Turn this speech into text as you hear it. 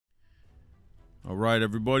All right,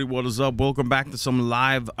 everybody, what is up? Welcome back to some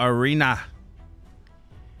live arena.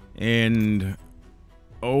 And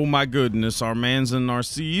oh my goodness, our man's in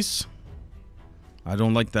Narcisse. I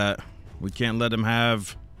don't like that. We can't let him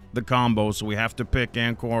have the combo, so we have to pick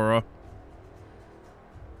Ancora.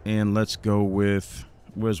 And let's go with,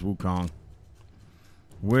 where's Wukong?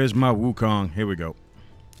 Where's my Wukong? Here we go.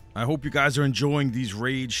 I hope you guys are enjoying these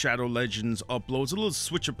Raid Shadow Legends uploads. A little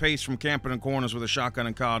switch of pace from camping in corners with a shotgun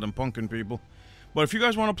and card and punking people. But if you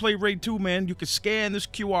guys want to play Raid 2, man, you can scan this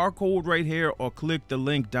QR code right here or click the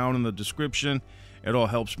link down in the description. It all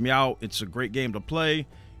helps me out. It's a great game to play.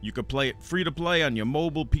 You can play it free to play on your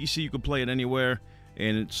mobile PC. You can play it anywhere.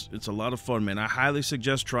 And it's a lot of fun, man. I highly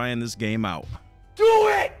suggest trying this game out. Do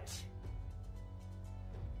it!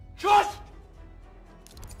 Just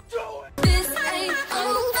do it! This ain't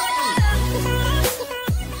over.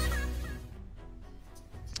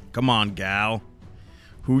 Come on, gal.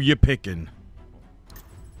 Who you picking?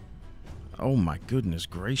 Oh my goodness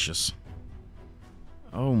gracious.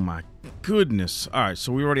 Oh my goodness. Alright,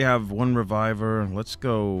 so we already have one reviver. Let's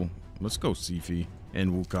go Sifi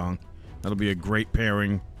and Wukong. That'll be a great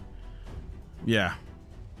pairing. Yeah.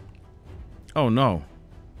 Oh no.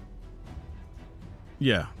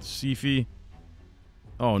 Yeah, Sifi.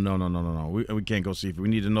 Oh no. We can't go Sifi. We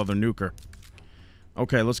need another nuker.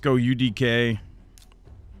 Okay, let's go UDK.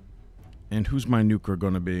 And who's my nuker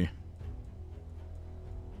gonna be?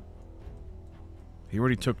 He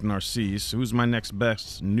already took Narcisse. Who's my next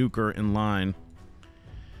best nuker in line?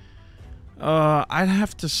 I'd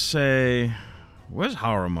have to say... Where's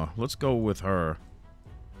Haruma? Let's go with her.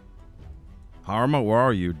 Haruma, where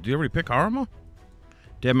are you? Did you already pick Haruma?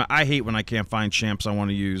 Damn it, I hate when I can't find champs I want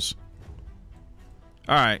to use.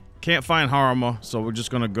 Alright, can't find Haruma, so we're just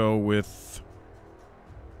gonna go with...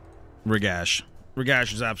 Rigash.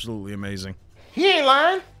 Rigash is absolutely amazing. He ain't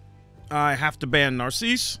lying. I have to ban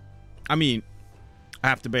Narcisse. I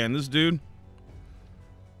have to ban this dude.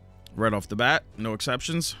 Right off the bat. No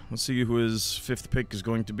exceptions. Let's see who his fifth pick is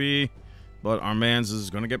going to be. But our man's is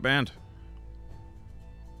going to get banned.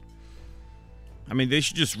 I mean, they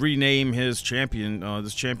should just rename his champion,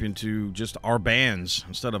 this champion to just our bands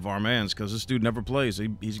instead of our mans. Because this dude never plays.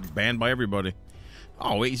 He's banned by everybody.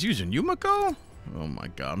 Oh, wait, he's using Yumiko? Oh my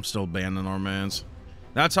god, I'm still banning our mans.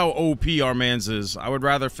 That's how OP our mans is. I would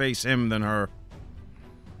rather face him than her.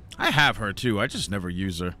 I have her too, I just never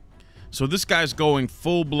use her. So this guy's going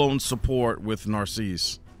full-blown support with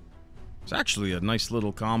Narcisse. It's actually a nice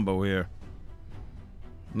little combo here.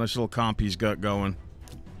 Nice little comp he's got going.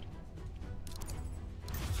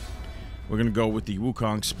 We're gonna go with the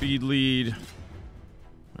Wukong speed lead.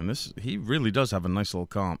 And this, he really does have a nice little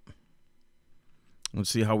comp. Let's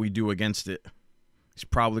see how we do against it. He's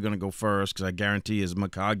probably gonna go first, because I guarantee his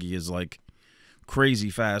Mikage is like crazy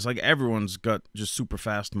fast. Like, everyone's got just super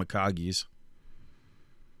fast Mikages.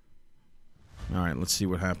 Alright, let's see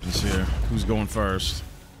what happens here. Who's going first?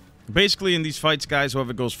 Basically, in these fights, guys,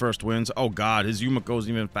 whoever goes first wins. Oh god, his Yumiko's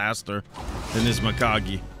even faster than his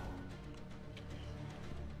Mikage.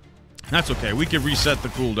 That's okay, we can reset the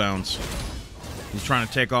cooldowns. He's trying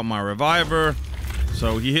to take out my reviver.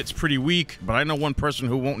 So he hits pretty weak, but I know one person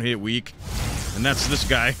who won't hit weak. And that's this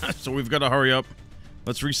guy. So we've got to hurry up.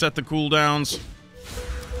 Let's reset the cooldowns.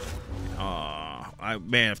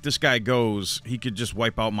 Man, if this guy goes, he could just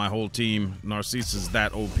wipe out my whole team. Narcisse is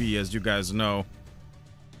that OP, as you guys know.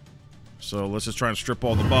 So let's just try and strip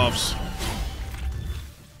all the buffs.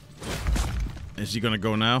 Is he going to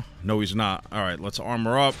go now? No, he's not. Alright, let's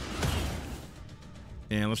armor up.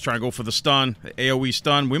 And let's try and go for the stun. The AoE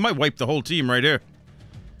stun. We might wipe the whole team right here.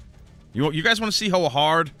 You guys want to see how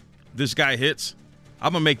hard this guy hits?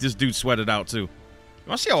 I'm going to make this dude sweat it out, too. You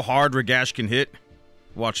want to see how hard Rigash can hit?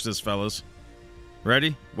 Watch this, fellas.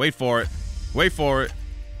 Ready? Wait for it. Wait for it.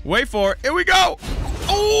 Wait for it. Here we go!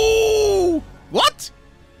 Oh! What?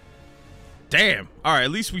 Damn. Alright,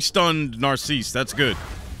 at least we stunned Narcisse. That's good.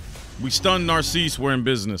 We stunned Narcisse. We're in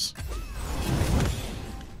business.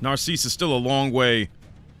 Narcisse is still a long way.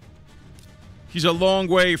 He's a long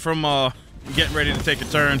way from getting ready to take a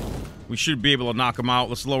turn. We should be able to knock him out.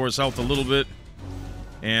 Let's lower his health a little bit.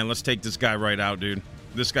 And let's take this guy right out, dude.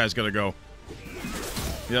 This guy's gonna go.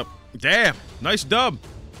 Yep. Damn. Nice dub.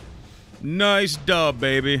 Nice dub,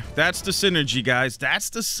 baby. That's the synergy, guys. That's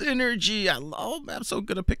the synergy. I'm so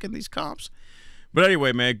good at picking these comps. But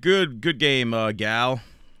anyway, man, good game, gal.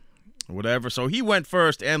 Whatever. So he went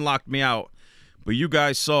first and locked me out. But you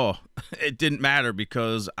guys saw it didn't matter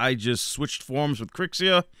because I just switched forms with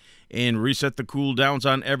Crixia and reset the cooldowns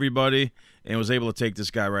on everybody and was able to take this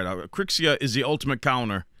guy right out. Crixia is the ultimate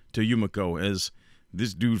counter to Yumiko, as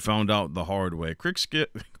this dude found out the hard way. Crixia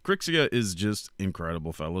Crixia is just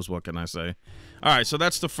incredible, fellas. What can I say? All right, so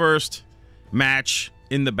that's the first match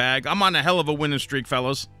in the bag. I'm on a hell of a winning streak,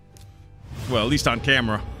 fellas. Well, at least on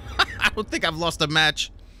camera. I don't think I've lost a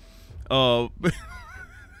match while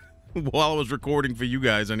I was recording for you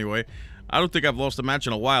guys anyway. I don't think I've lost a match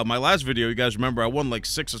in a while. My last video, you guys remember, I won like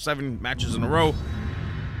 6 or 7 matches in a row.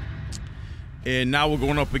 And now we're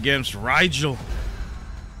going up against Rigel.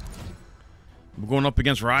 We're going up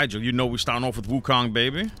against Rigel. You know we're starting off with Wukong,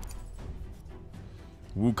 baby.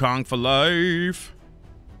 Wukong for life.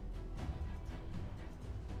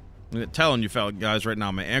 I'm telling you, fellas, guys, right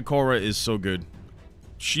now, man, Ancora is so good.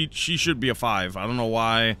 She should be a 5. I don't know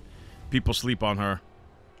why people sleep on her,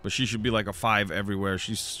 but she should be like a 5 everywhere.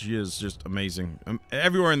 She is just amazing.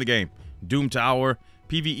 Everywhere in the game. Doom Tower,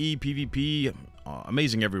 PvE, PvP,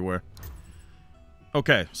 amazing everywhere.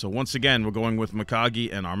 Okay, so once again, we're going with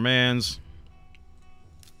Mikage and our mans.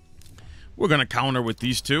 We're going to counter with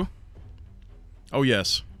these two. Oh,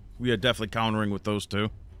 yes. We are definitely countering with those two.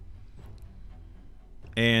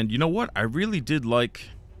 And you know what? I really did like...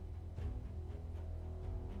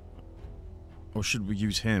 Or should we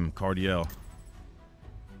use him, Cardiel?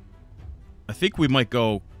 I think we might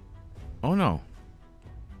go... Oh, no.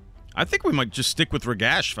 I think we might just stick with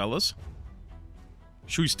Ragash, fellas.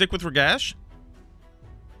 Should we stick with Ragash?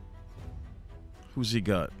 Who's he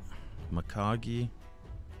got? Mikage.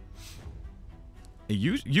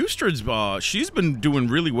 Ustrid's, she's been doing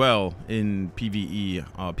really well in PvE.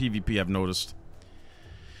 PvP, I've noticed.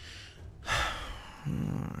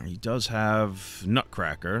 He does have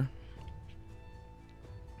Nutcracker.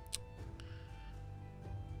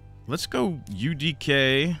 Let's go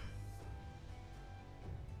UDK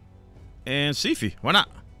and Sifi. Why not?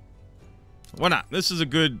 Why not? This is a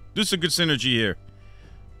good synergy here.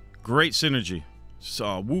 Great synergy.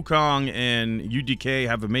 So Wukong and UDK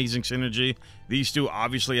have amazing synergy. These two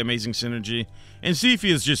obviously amazing synergy. And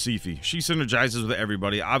Sifi is just Sifi. She synergizes with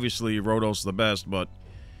everybody. Obviously Rhodos the best, but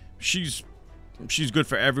she's good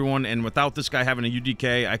for everyone. And without this guy having a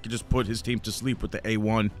UDK, I could just put his team to sleep with the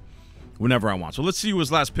A1 whenever I want. So let's see who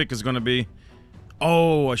his last pick is going to be.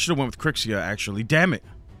 Oh, I should have went with Crixia, actually. Damn it.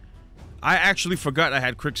 I actually forgot I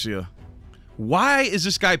had Crixia. Why is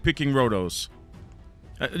this guy picking Rhodos?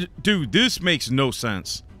 Dude, this makes no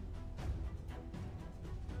sense.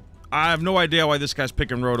 I have no idea why this guy's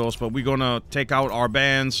picking Rhodos, but we're gonna take out our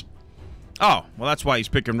bands. Oh, well, that's why he's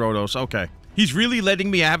picking Rhodos. Okay. He's really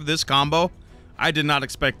letting me have this combo? I did not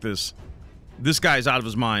expect this. This guy is out of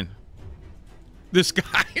his mind. This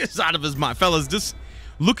guy is out of his mind. Fellas,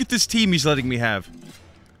 look at this team he's letting me have.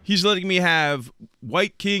 He's letting me have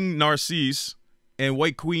White King Narcisse and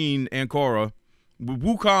White Queen Ancora, with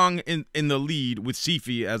Wukong in the lead with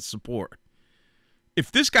Sifi as support.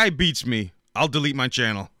 If this guy beats me, I'll delete my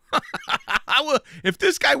channel. If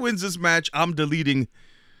this guy wins this match, I'm deleting...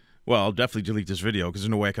 Well, I'll definitely delete this video because there's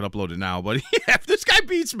no way I can upload it now. But yeah, if this guy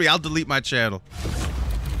beats me, I'll delete my channel.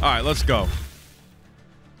 All right, let's go.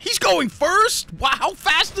 He's going first? Wow, how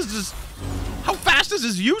fast is this? How fast is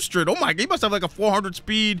his Ustrid? Oh my, he must have like a 400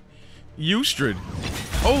 speed Ustrid.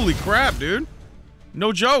 Holy crap, dude.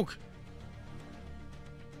 No joke.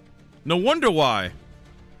 No wonder why.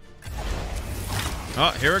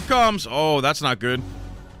 Oh, here it comes. Oh, that's not good.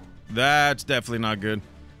 That's definitely not good.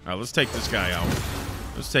 All right, let's take this guy out.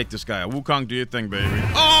 Let's take this guy out. Wukong, do your thing, baby.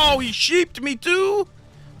 Oh, he sheeped me too?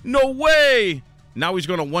 No way. Now he's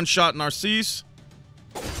going to one-shot Narcisse.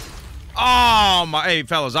 Oh, my. Hey,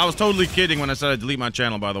 fellas, I was totally kidding when I said I'd delete my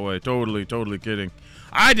channel, by the way. Totally kidding.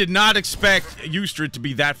 I did not expect Ustrid to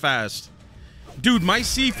be that fast. Dude, my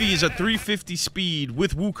Sifi is a 350 speed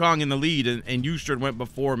with Wukong in the lead, and Ustrid went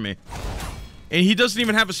before me. And he doesn't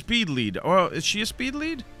even have a speed lead. Oh, is she a speed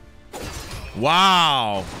lead?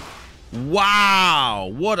 Wow.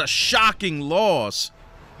 Wow. What a shocking loss.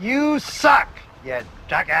 You suck, you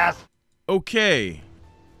jackass. Okay.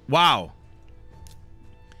 Wow.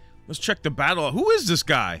 Let's check the battle. Who is this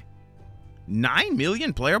guy? 9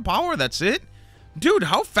 million player power? That's it? Dude,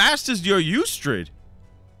 how fast is your Ustrid?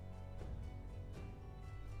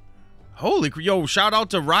 Holy, yo, shout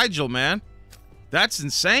out to Rigel, man. That's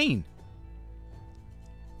insane.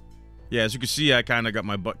 Yeah, as you can see, I kind of got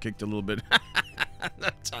my butt kicked a little bit.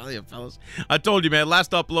 I tell you, fellas. I told you, man,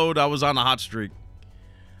 last upload, I was on a hot streak.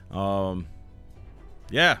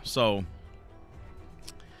 Yeah, so...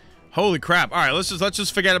 Holy crap. All right, let's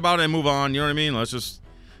just forget about it and move on, you know what I mean? Let's just...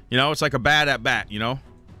 You know, it's like a bat at bat, you know?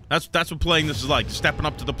 That's what playing this is like. Stepping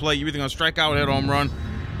up to the plate, you're either going to strike out or hit a home run.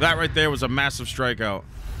 That right there was a massive strikeout.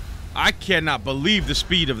 I cannot believe the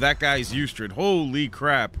speed of that guy's Ustrid. Holy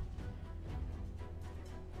crap.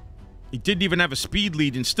 He didn't even have a speed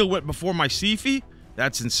lead and still went before my Sifi?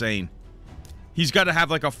 That's insane. He's got to have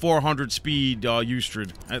like a 400 speed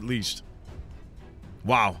Ustrid, at least.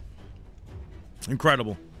 Wow.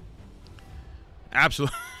 Incredible.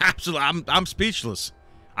 Absolutely. Absolutely. I'm speechless.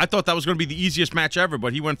 I thought that was going to be the easiest match ever,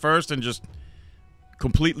 but he went first and just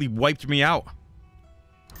completely wiped me out.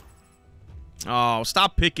 Oh,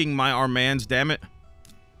 stop picking our mans, damn it.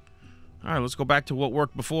 All right, let's go back to what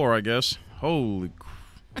worked before, I guess. Holy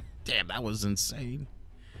damn, that was insane.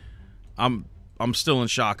 I'm still in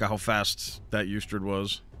shock at how fast that Ustrid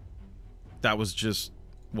was. That was just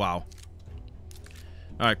wow.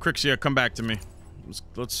 All right, Crixia, come back to me.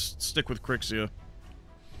 Let's stick with Crixia.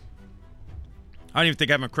 I don't even think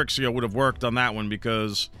having Crixia would have worked on that one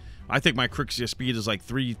because I think my Crixia speed is like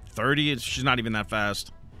 330. She's not even that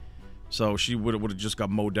fast. So she would have just got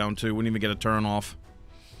mowed down too. Wouldn't even get a turn off.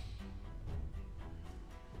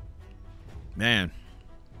 Man.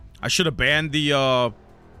 I should have banned the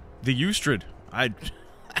Ustrid.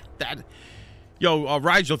 Yo,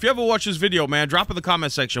 Rigel, if you ever watch this video, man, drop in the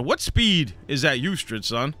comment section. What speed is that Ustrid,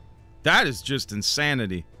 son? That is just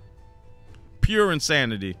insanity. Pure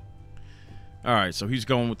insanity. Alright, so he's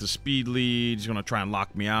going with the speed lead. He's going to try and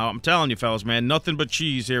lock me out. I'm telling you, fellas, man, nothing but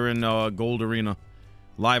cheese here in Gold Arena.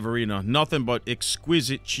 Live Arena. Nothing but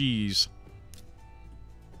exquisite cheese.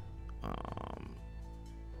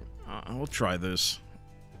 We'll try this.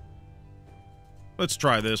 Let's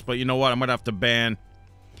try this, but you know what? I might have to ban.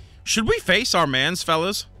 Should we face our mans,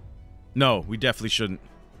 fellas? No, we definitely shouldn't.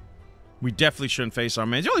 We definitely shouldn't face our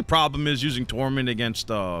mans. The only problem is using Tormund against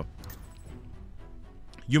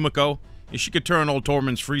Yumiko. If she could turn old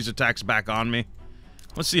Tormund's freeze attacks back on me.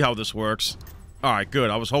 Let's see how this works. Alright,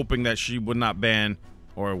 good. I was hoping that she would not ban,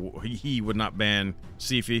 or he would not ban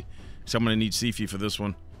Sifi. So I'm going to need Sifi for this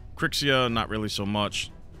one. Crixia, not really so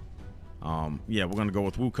much. Yeah, we're going to go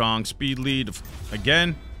with Wukong. Speed lead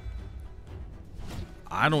again.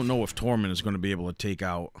 I don't know if Tormund is going to be able to take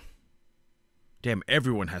out... Damn,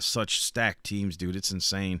 everyone has such stacked teams, dude. It's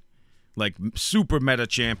insane. Like, super meta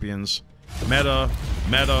champions. Meta.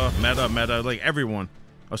 Like, everyone.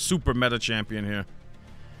 A super meta champion here.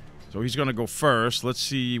 So he's going to go first. Let's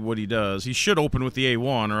see what he does. He should open with the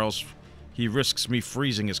A1, or else he risks me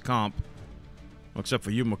freezing his comp. Well, except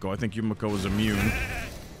for Yumiko. I think Yumiko is immune.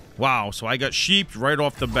 Wow, so I got sheeped right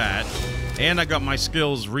off the bat. And I got my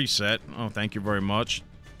skills reset. Oh, thank you very much.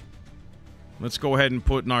 Let's go ahead and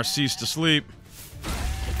put Narcisse to sleep.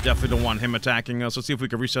 Definitely don't want him attacking us. Let's see if we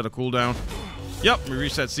can reset a cooldown. Yep, we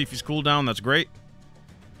reset Sifi's cooldown. That's great.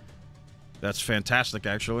 That's fantastic,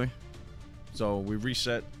 actually. So we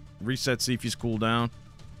reset Sifi's cooldown.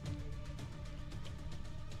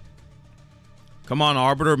 Come on,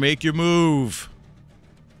 Arbiter, make your move.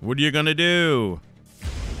 What are you gonna do?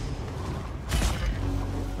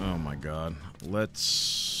 Oh my god.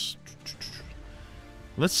 Let's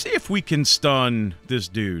see if we can stun this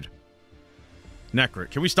dude. Necrit.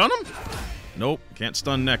 Can we stun him? Nope, can't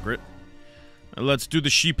stun Necrit. Let's do the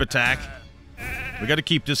sheep attack. We gotta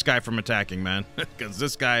keep this guy from attacking, man. Because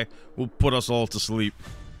this guy will put us all to sleep.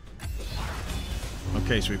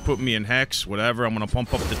 Okay, so he put me in Hex. Whatever, I'm gonna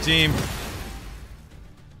pump up the team.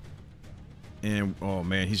 And, oh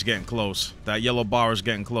man, he's getting close. That yellow bar is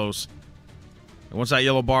getting close. And once that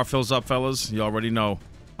yellow bar fills up, fellas, you already know.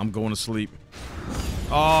 I'm going to sleep.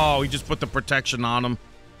 Oh, he just put the protection on him.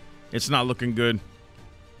 It's not looking good.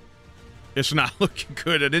 It's not looking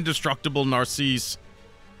good. An indestructible Narcisse.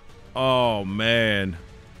 Oh, man.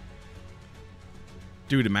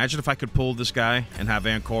 Dude, imagine if I could pull this guy and have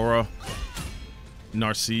Ancora,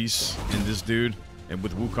 Narcisse, and this dude, and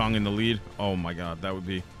with Wukong in the lead. Oh my god, that would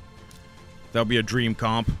be a dream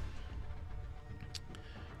comp.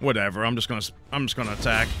 Whatever, I'm just gonna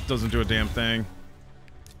attack. Doesn't do a damn thing.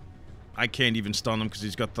 I can't even stun him because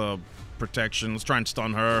he's got the protection. Let's try and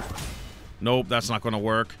stun her. Nope, that's not gonna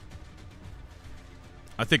work.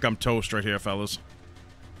 I think I'm toast right here, fellas.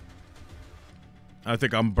 I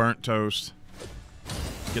think I'm burnt toast.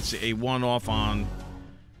 Gets the A1 off on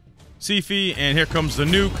Sifi, and here comes the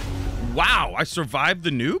nuke. Wow, I survived the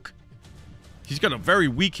nuke? He's got a very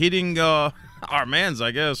weak hitting our mans,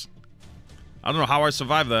 I guess. I don't know how I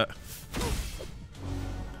survived that.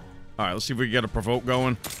 Alright, let's see if we can get a provoke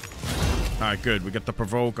going. Alright, good. We get the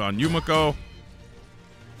provoke on Yumiko.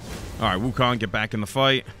 Alright, Wukong, get back in the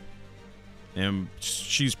fight. And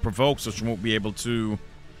she's provoked, so she won't be able to...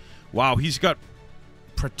 Wow, he's got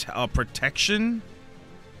protection?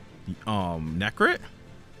 Necrit?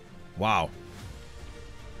 Wow.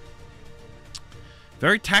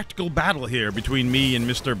 Very tactical battle here between me and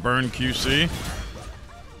Mr. Burn QC.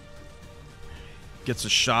 Gets a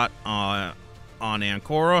shot on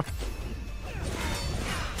Ancora.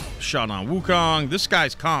 Shot on Wukong. This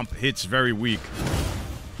guy's comp hits very weak.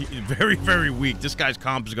 Very, very weak. This guy's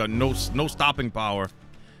comp has got no stopping power.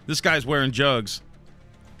 This guy's wearing jugs.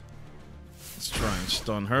 Let's try and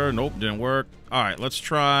stun her. Nope, didn't work. All right, let's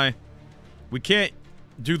try. We can't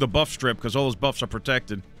do the buff strip because all those buffs are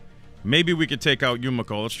protected. Maybe we could take out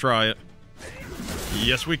Yumiko. Let's try it.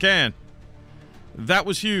 Yes, we can. That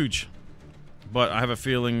was huge. But I have a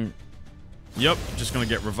feeling... Yep, just going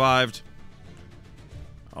to get revived.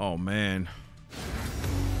 Oh, man.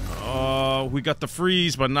 Oh, we got the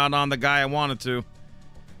freeze, but not on the guy I wanted to.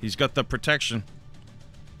 He's got the protection.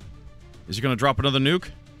 Is he going to drop another nuke?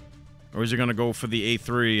 Or is he going to go for the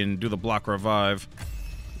A3 and do the block revive?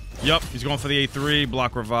 Yup, he's going for the A3,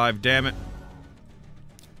 block revive. Damn it.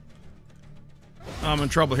 I'm in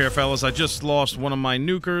trouble here, fellas. I just lost one of my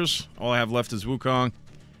nukers. All I have left is Wukong.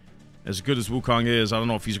 As good as Wukong is, I don't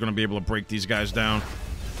know if he's going to be able to break these guys down.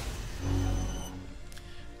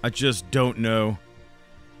 I just don't know.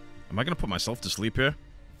 Am I going to put myself to sleep here?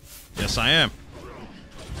 Yes, I am.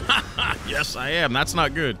 Yes, I am. That's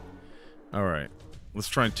not good. All right. Let's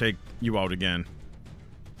try and take you out again.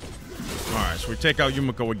 All right, so we take out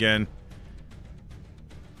Yumiko again.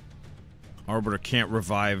 Arbiter can't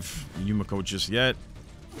revive Yumiko just yet.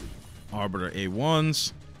 Arbiter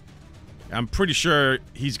A1s. I'm pretty sure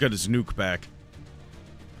he's got his nuke back.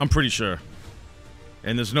 I'm pretty sure.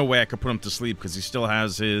 And there's no way I could put him to sleep because he still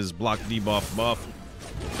has his block debuff buff.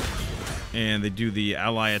 And they do the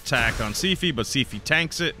ally attack on Sifi, but Sifi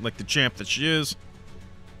tanks it like the champ that she is.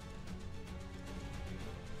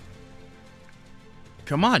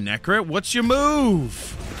 Come on, Necrit, what's your move?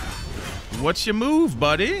 What's your move,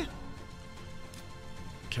 buddy?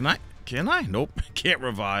 Can I? Nope, can't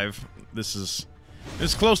revive. This is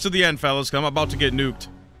close to the end, fellas. I'm about to get nuked.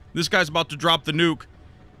 This guy's about to drop the nuke.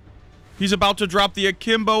 He's about to drop the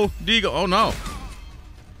Akimbo Deagle. Oh, no.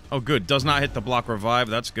 Oh, good. Does not hit the block revive.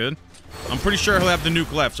 That's good. I'm pretty sure he'll have the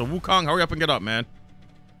nuke left. So, Wukong, hurry up and get up, man.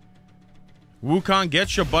 Wukong,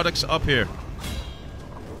 get your buttocks up here.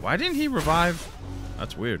 Why didn't he revive?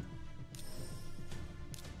 That's weird.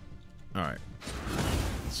 Alright.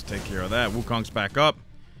 Let's take care of that. Wukong's back up.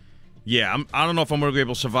 Yeah, I don't know if I'm going to be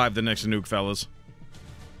able to survive the next nuke, fellas.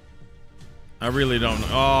 I really don't.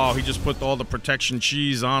 Oh, he just put all the protection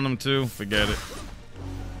cheese on him, too. Forget it.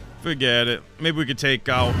 Forget it. Maybe we could take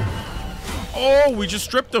out... Oh, we just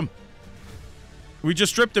stripped him. We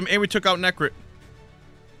just stripped him, and we took out Necrit.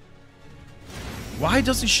 Why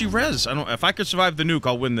doesn't she res? I don't... If I could survive the nuke,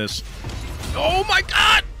 I'll win this. Oh, my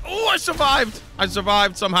God! Oh, I survived. I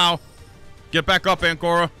survived somehow. Get back up,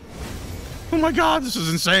 Ancora. Oh, my God. This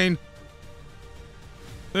is insane.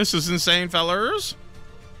 This is insane, fellas.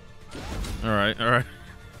 All right, all right.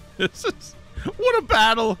 This is... What a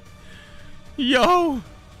battle. Yo.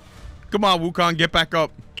 Come on, Wukong. Get back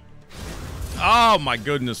up. Oh, my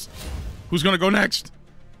goodness. Who's going to go next?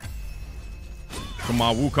 Come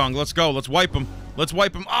on, Wukong. Let's go. Let's wipe him. Let's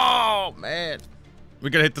wipe him. Oh, man. We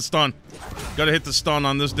got to hit the stun. Got to hit the stun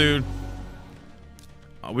on this dude.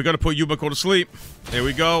 We got to put Yumiko to sleep. There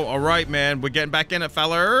we go. All right, man. We're getting back in it,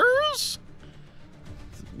 fellas.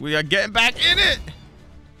 We are getting back in it.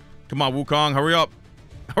 Come on, Wukong. Hurry up.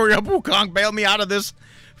 Hurry up, Wukong. Bail me out of this.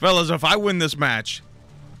 Fellas, if I win this match,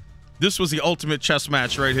 this was the ultimate chess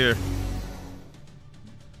match right here.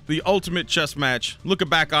 The ultimate chess match. Looking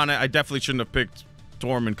back on it, I definitely shouldn't have picked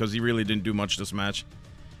Tormund because he really didn't do much this match.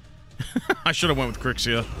 I should have went with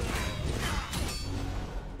Crixia.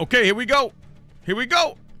 Okay, here we go. Here we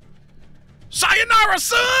go. Sayonara,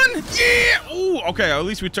 son! Yeah! Ooh, okay, at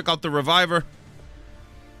least we took out the reviver.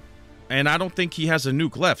 And I don't think he has a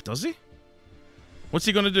nuke left, does he? What's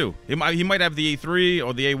he gonna do? He might have the A3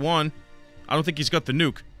 or the A1. I don't think he's got the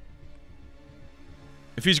nuke.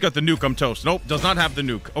 If he's got the nuke, I'm toast. Nope, does not have the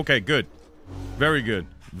nuke. Okay, good. Very good.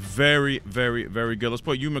 Very, very, very good. Let's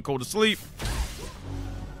put Yumiko to sleep.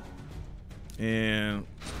 And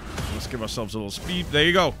let's give ourselves a little speed. There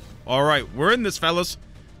you go. All right, we're in this, fellas.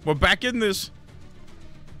 We're back in this.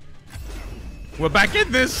 We're back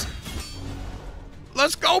in this.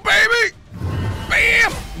 Let's go, baby.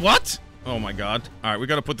 Bam. What? Oh, my God. All right, we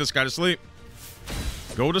got to put this guy to sleep.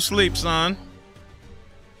 Go to sleep, son.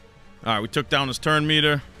 All right, we took down his turn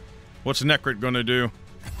meter. What's Necrit going to do?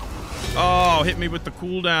 Oh, hit me with the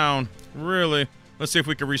cooldown. Really? Let's see if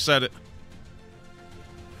we can reset it.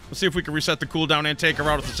 Let's see if we can reset the cooldown and take her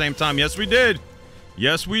out at the same time. Yes, we did.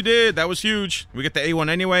 Yes, we did. That was huge. We get the A1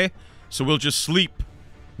 anyway, so we'll just sleep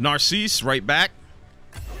Narcisse right back.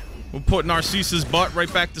 We'll put Narcisse's butt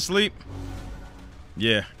right back to sleep.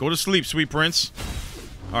 Yeah, go to sleep, sweet prince.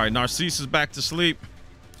 All right, Narcisse is back to sleep.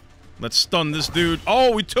 Let's stun this dude.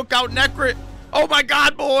 Oh, we took out Necrit. Oh my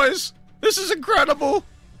God, boys! This is incredible!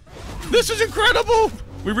 This is incredible!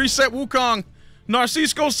 We reset Wukong.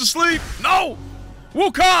 Narcisse goes to sleep. No!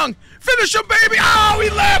 Wukong! Finish him, baby! Oh, he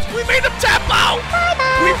left! We made him tap out!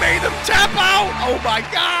 We made him tap out! Oh my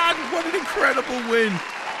God! What an incredible win!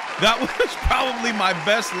 That was probably my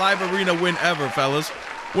best live arena win ever, fellas.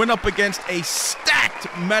 Went up against a stacked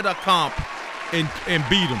meta comp and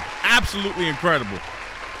beat him. Absolutely incredible.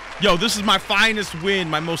 Yo, this is my finest win,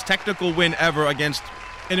 my most technical win ever against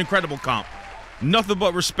an incredible comp. Nothing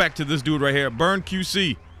but respect to this dude right here. Burn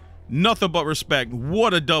QC. Nothing but respect.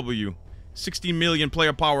 What a W. 60 million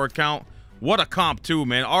player power account. What a comp too,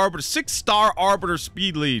 man. Arbiter, 6-star Arbiter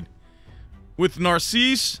speed lead. With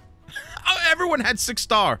Narcisse, everyone had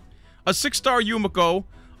 6-star. A 6-star Yumiko,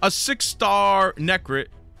 a 6-star Necrit,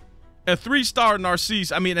 a 3-star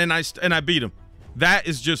Narcisse. I mean, and I beat him. That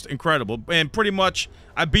is just incredible. And pretty much,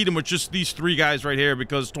 I beat him with just these 3 guys right here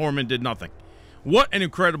because Tormund did nothing. What an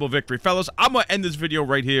incredible victory. Fellas, I'm going to end this video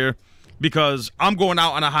right here because I'm going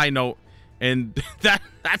out on a high note. And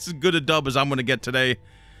that's as good a dub as I'm going to get today.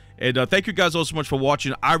 And thank you guys all so much for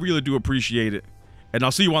watching. I really do appreciate it. And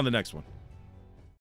I'll see you on the next one.